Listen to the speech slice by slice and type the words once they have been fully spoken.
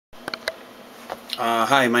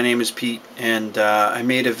Hi, my name is Pete, and I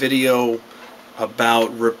made a video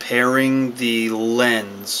about repairing the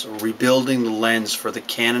lens, rebuilding the lens for the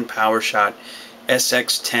Canon Powershot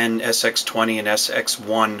SX10, SX20, and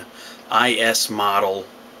SX1 IS model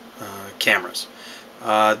cameras.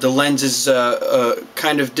 The lens is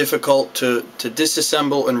kind of difficult to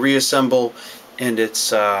disassemble and reassemble, and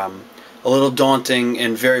it's a little daunting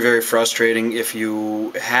and very, very frustrating if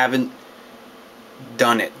you haven't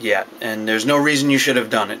done it yet, and there's no reason you should have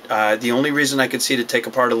done it. The only reason I could see to take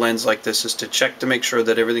apart a lens like this is to check to make sure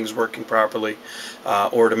that everything's working properly,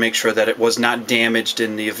 or to make sure that it was not damaged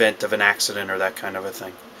in the event of an accident or that kind of a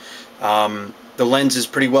thing. The lens is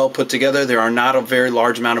pretty well put together. There are not a very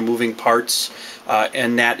large amount of moving parts,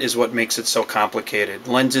 and that is what makes it so complicated.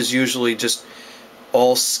 Lenses usually just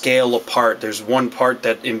all scale apart. There's one part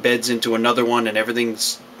that embeds into another one, and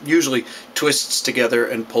everything's usually twists together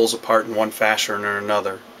and pulls apart in one fashion or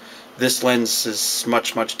another. This lens is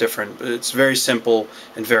much different. It's very simple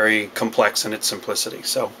and very complex in its simplicity.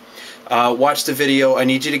 So watch the video. I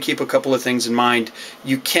need you to keep a couple of things in mind.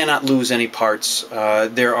 You cannot lose any parts.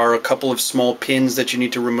 There are a couple of small pins that you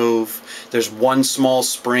need to remove. There's one small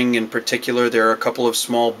spring in particular. There are a couple of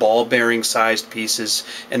small ball bearing sized pieces,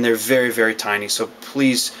 and they're very tiny. So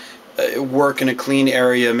please work in a clean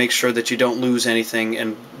area, make sure that you don't lose anything,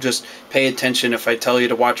 and just pay attention. If I tell you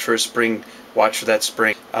to watch for a spring, watch for that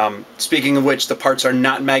spring. Speaking of which, the parts are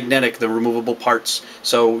not magnetic, the removable parts,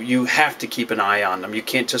 so you have to keep an eye on them. You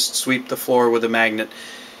can't just sweep the floor with a magnet,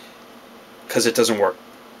 because it doesn't work.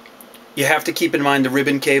 You have to keep in mind the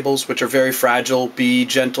ribbon cables, which are very fragile. Be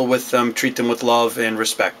gentle with them, treat them with love and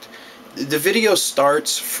respect. The video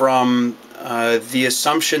starts from the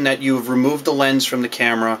assumption that you have removed the lens from the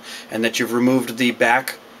camera and that you've removed the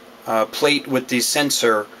back plate with the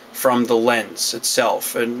sensor from the lens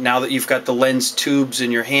itself. And now that you've got the lens tubes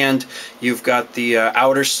in your hand, you've got the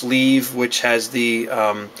outer sleeve, which has the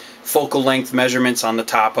focal length measurements on the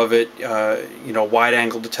top of it, wide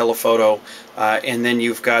angle to telephoto, and then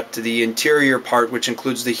you've got the interior part, which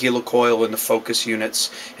includes the helicoil and the focus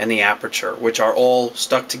units and the aperture, which are all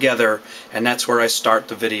stuck together, and that's where I start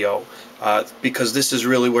the video. Because this is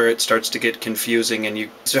really where it starts to get confusing, and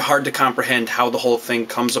it's hard to comprehend how the whole thing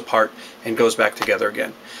comes apart and goes back together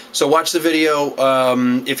again. So watch the video.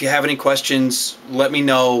 If you have any questions, let me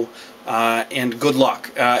know, and good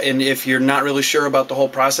luck. And if you're not really sure about the whole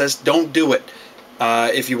process, don't do it.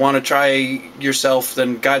 If you want to try yourself,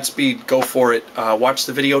 then Godspeed, go for it. Watch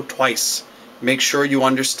the video twice. Make sure you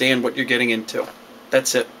understand what you're getting into.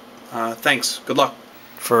 That's it. Thanks. Good luck.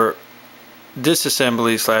 For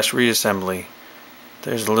disassembly / reassembly,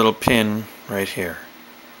 there's a little pin right here,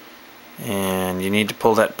 and you need to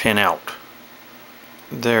pull that pin out.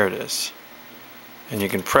 There it is, and you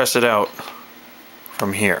can press it out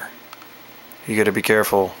from here. You got to be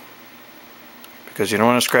careful because you don't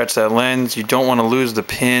want to scratch that lens. You don't want to lose the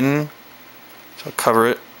pin, so cover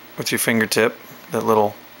it with your fingertip, that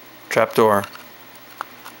little trapdoor,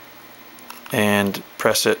 and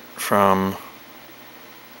press it from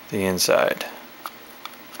the inside,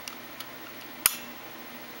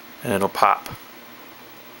 and it'll pop,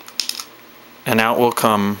 and out will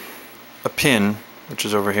come a pin, which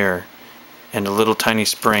is over here, and a little tiny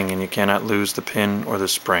spring, and you cannot lose the pin or the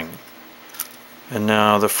spring. And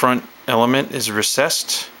now the front element is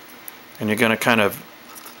recessed, and you're going to kind of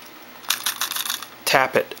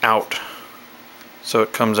tap it out so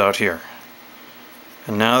it comes out here.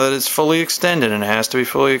 And now that it's fully extended, and it has to be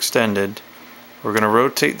fully extended, we're going to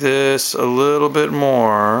rotate this a little bit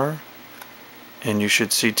more, and you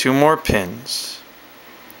should see 2 more pins.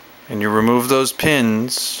 And you remove those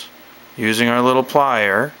pins using our little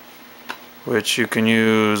plier, which you can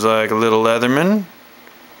use like a little Leatherman,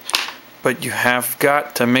 but you have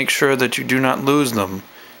got to make sure that you do not lose them,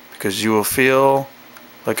 because you will feel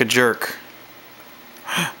like a jerk.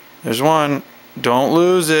 There's one. Don't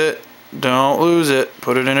lose it. Don't lose it.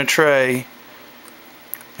 Put it in a tray.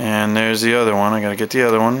 And there's the other one. I gotta get the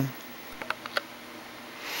other one.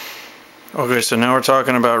 Okay, so now we're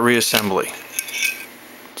talking about reassembly.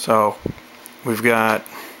 So we've got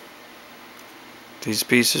these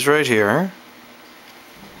pieces right here.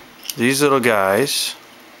 These little guys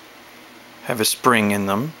have a spring in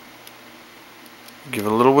them. Give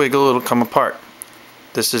it a little wiggle, it'll come apart.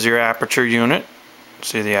 This is your aperture unit.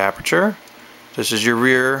 See the aperture? This is your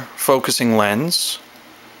rear focusing lens.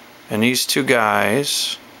 And these 2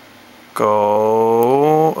 guys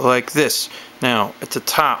go like this. Now at the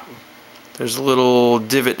top there's a little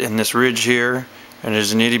divot in this ridge here, and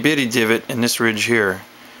there's an itty bitty divot in this ridge here.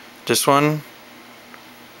 This one,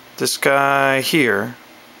 this guy here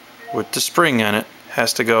with the spring on it,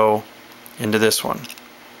 has to go into this one.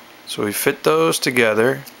 So we fit those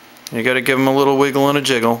together. You got to give them a little wiggle and a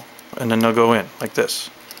jiggle, and then they'll go in like this.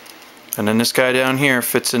 And then this guy down here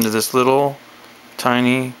fits into this little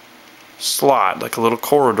tiny slot, like a little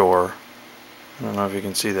corridor. I don't know if you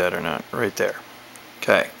can see that or not, right there.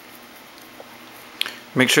 Okay.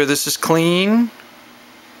 Make sure this is clean.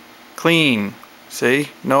 Clean. See?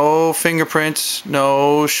 No fingerprints,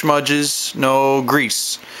 no smudges, no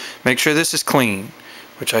grease. Make sure this is clean,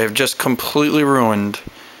 which I have just completely ruined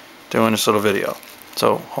doing this little video.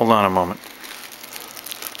 So hold on a moment.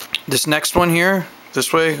 This next one here,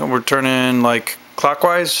 this way, we're turning like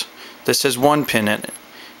clockwise. This has 1 pin in it.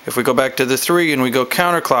 If we go back to the 3 and we go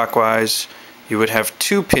counterclockwise, you would have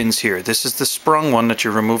 2 pins here. This is the sprung one that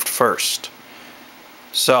you removed first.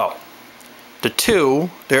 So the 2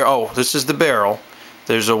 there, oh, this is the barrel.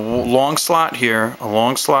 There's a long slot here, a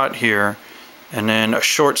long slot here, and then a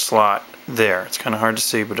short slot there. It's kind of hard to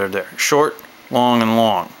see, but they're there. Short, long, and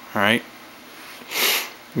long. All right.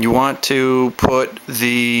 You want to put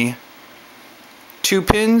the 2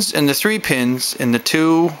 pins and the 3 pins in the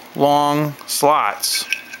 2 long slots.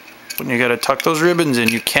 When you got to tuck those ribbons in,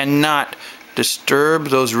 you cannot disturb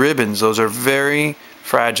those ribbons. Those are very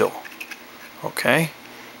fragile. Okay,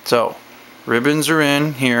 so ribbons are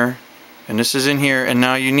in here, and this is in here, and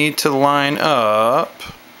now you need to line up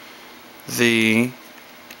the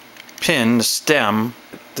pin, the stem,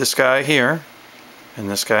 this guy here and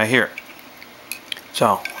this guy here.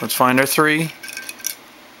 So let's find our 3,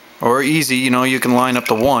 or easy, you know, you can line up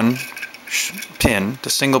the 1 pin, the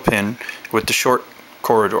single pin, with the short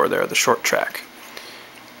corridor there, the short track.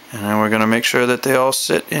 And then we're going to make sure that they all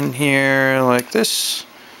sit in here like this.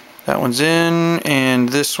 That one's in, and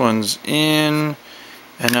this one's in.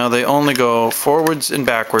 And now they only go forwards and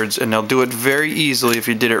backwards, and they'll do it very easily if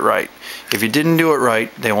you did it right. If you didn't do it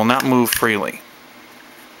right, they will not move freely.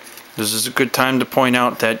 This is a good time to point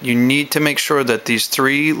out that you need to make sure that these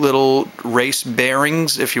 3 little race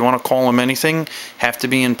bearings, if you want to call them anything, have to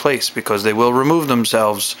be in place, because they will remove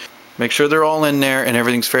themselves. Make sure they're all in there and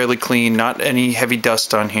everything's fairly clean, not any heavy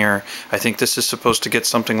dust on here. I think this is supposed to get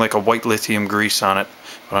something like a white lithium grease on it,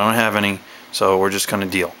 but I don't have any, so we're just going to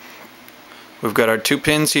deal. We've got our 2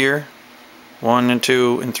 pins here, 1 and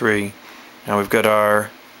 2 and 3. Now we've got our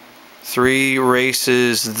 3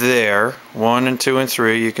 races there, 1 and 2 and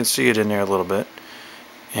 3. You can see it in there a little bit.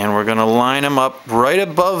 And we're going to line them up right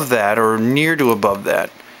above that, or near to above that.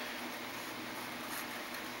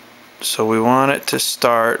 So we want it to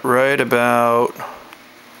start right about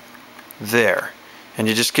there. And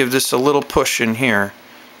you just give this a little push in here,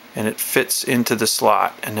 and it fits into the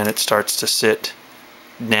slot, and then it starts to sit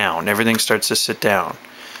down. Everything starts to sit down.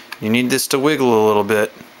 You need this to wiggle a little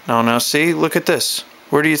bit. Now see, look at this.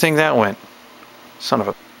 Where do you think that went? Son of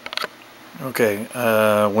a... Okay,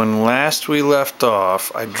 when last we left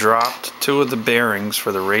off, I dropped 2 of the bearings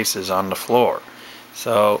for the races on the floor.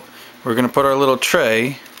 So we're going to put our little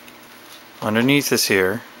tray underneath this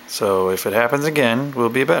here, so if it happens again, we'll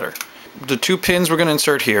be better. The 2 pins we're going to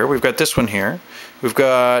insert here. We've got this one here. We've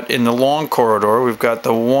got, in the long corridor, we've got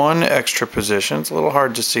the 1 extra position. It's a little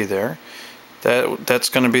hard to see there. That's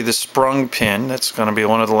going to be the sprung pin. That's going to be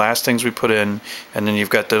one of the last things we put in. And then you've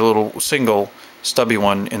got the little single stubby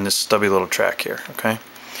one in this stubby little track here. Okay,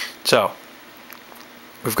 so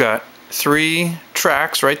we've got 3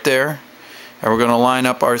 tracks right there, and we're going to line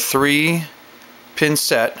up our 3 pin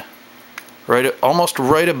set right, almost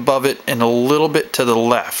right above it and a little bit to the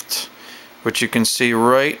left, which you can see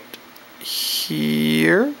right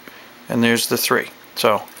here. And there's the 3.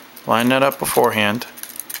 So line that up beforehand.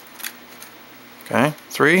 Okay,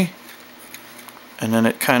 3, and then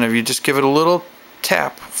it kind of, you just give it a little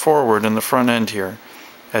tap forward in the front end here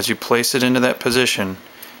as you place it into that position,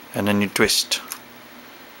 and then you twist.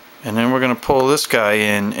 And then we're going to pull this guy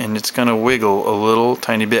in, and it's going to wiggle a little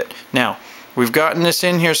tiny bit. Now, we've gotten this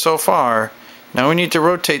in here so far. Now we need to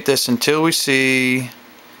rotate this until we see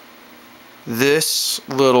this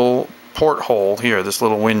little porthole here, this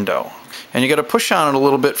little window. And you got to push on it a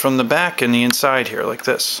little bit from the back and the inside here, like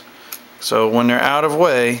this. So when they're out of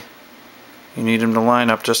way, you need them to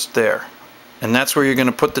line up just there. And that's where you're going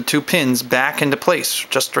to put the 2 pins back into place,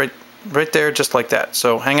 just right there, just like that.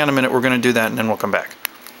 So hang on a minute, we're going to do that, and then we'll come back.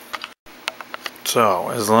 So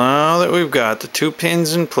as long as we've got the 2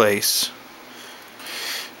 pins in place,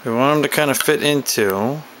 we want them to kind of fit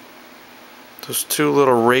into those 2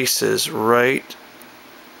 little races right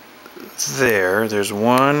there. There's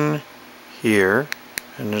 1 here,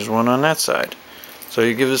 and there's 1 on that side. So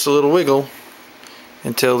you give this a little wiggle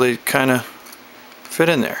until they kind of fit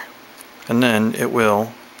in there, and then it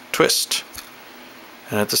will twist.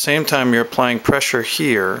 And at the same time you're applying pressure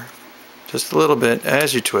here just a little bit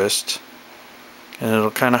as you twist, and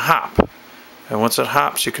it'll kind of hop. And once it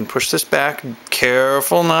hops, you can push this back.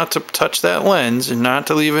 Careful not to touch that lens and not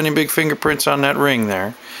to leave any big fingerprints on that ring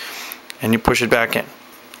there. And you push it back in.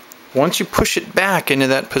 Once you push it back into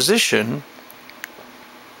that position,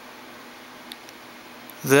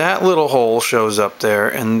 that little hole shows up there,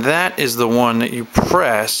 and that is the one that you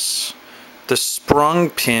press the sprung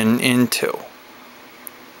pin into.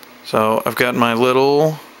 So I've got my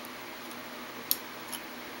little...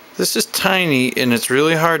 This is tiny and it's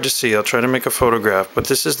really hard to see. I'll try to make a photograph, but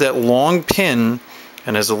this is that long pin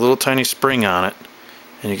and has a little tiny spring on it,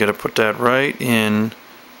 and you got to put that right in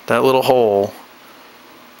that little hole,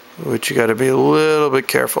 which you got to be a little bit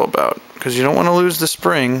careful about, because you don't want to lose the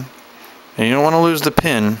spring and you don't want to lose the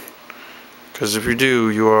pin, because if you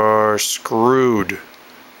do, you are screwed.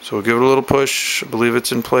 So we'll give it a little push. I believe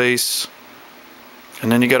it's in place,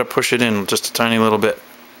 and then you got to push it in just a tiny little bit.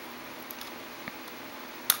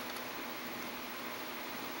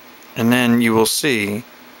 And then you will see,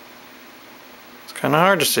 it's kind of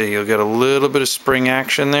hard to see, you'll get a little bit of spring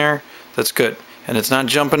action there. That's good. And it's not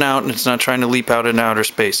jumping out and it's not trying to leap out into outer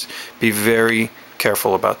space. Be very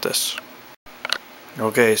careful about this.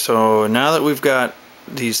 Okay, so now that we've got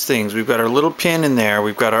these things, we've got our little pin in there,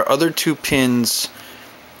 we've got our other two pins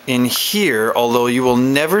in here, although you will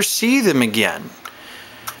never see them again.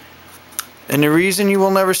 And the reason you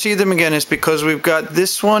will never see them again is because we've got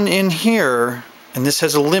this one in here, and this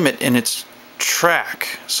has a limit in its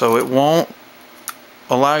track, so it won't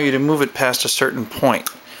allow you to move it past a certain point.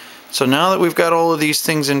 So now that we've got all of these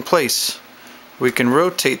things in place, we can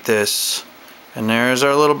rotate this, and there's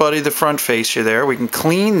our little buddy, the front fascia there. We can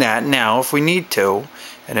clean that now if we need to,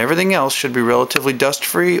 and everything else should be relatively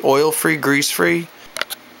dust-free, oil-free, grease-free.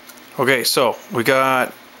 Okay, so we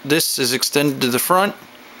got this is extended to the front.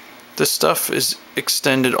 This stuff is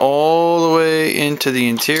extended all the way into the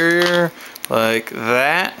interior, like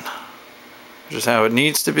that, which is how it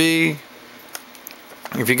needs to be.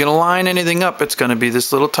 If you're going to line anything up, it's going to be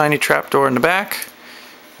this little tiny trapdoor in the back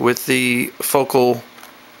with the focal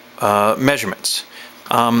measurements.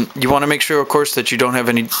 You want to make sure, of course, that you don't have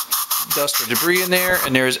any dust or debris in there,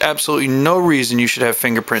 and there is absolutely no reason you should have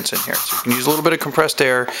fingerprints in here. So you can use a little bit of compressed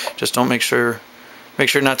air, just don't make sure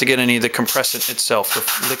not to get any of the compressant itself,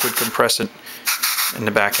 the liquid compressant in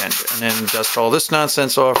the back end. And then dust all this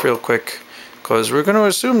nonsense off real quick, because we're going to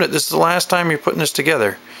assume that this is the last time you're putting this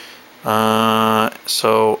together.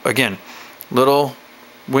 So again, little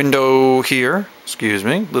window here,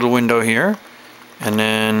 little window here, and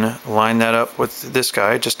then line that up with this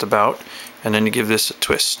guy just about, and then you give this a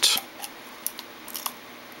twist.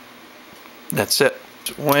 That's it.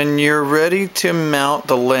 When you're ready to mount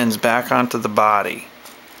the lens back onto the body,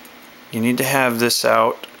 you need to have this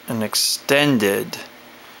out and extended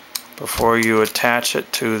before you attach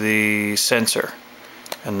it to the sensor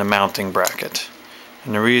and the mounting bracket.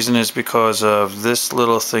 And the reason is because of this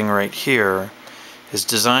little thing right here is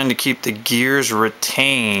designed to keep the gears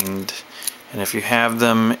retained, and if you have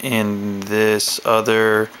them in this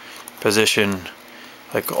other position,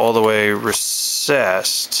 like all the way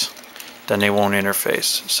recessed, then they won't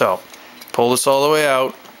interface. So pull this all the way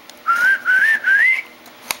out,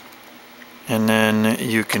 and then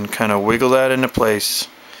you can kind of wiggle that into place,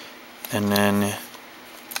 and then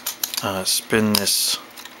spin this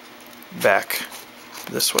back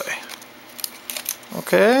this way.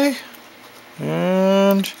 Okay,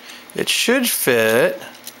 and it should fit.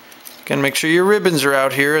 Again, make sure your ribbons are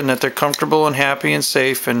out here and that they're comfortable and happy and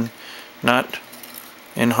safe and not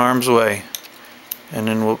in harm's way. And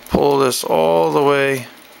then we'll pull this all the way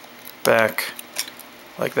back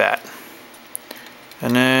like that.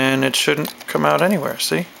 And then it shouldn't come out anywhere.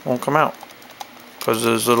 See? Won't come out because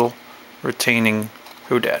of this little retaining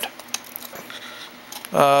hoodad.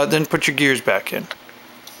 Then put your gears back in,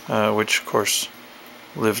 which of course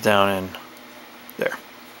live down in there.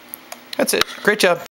 That's it. Great job.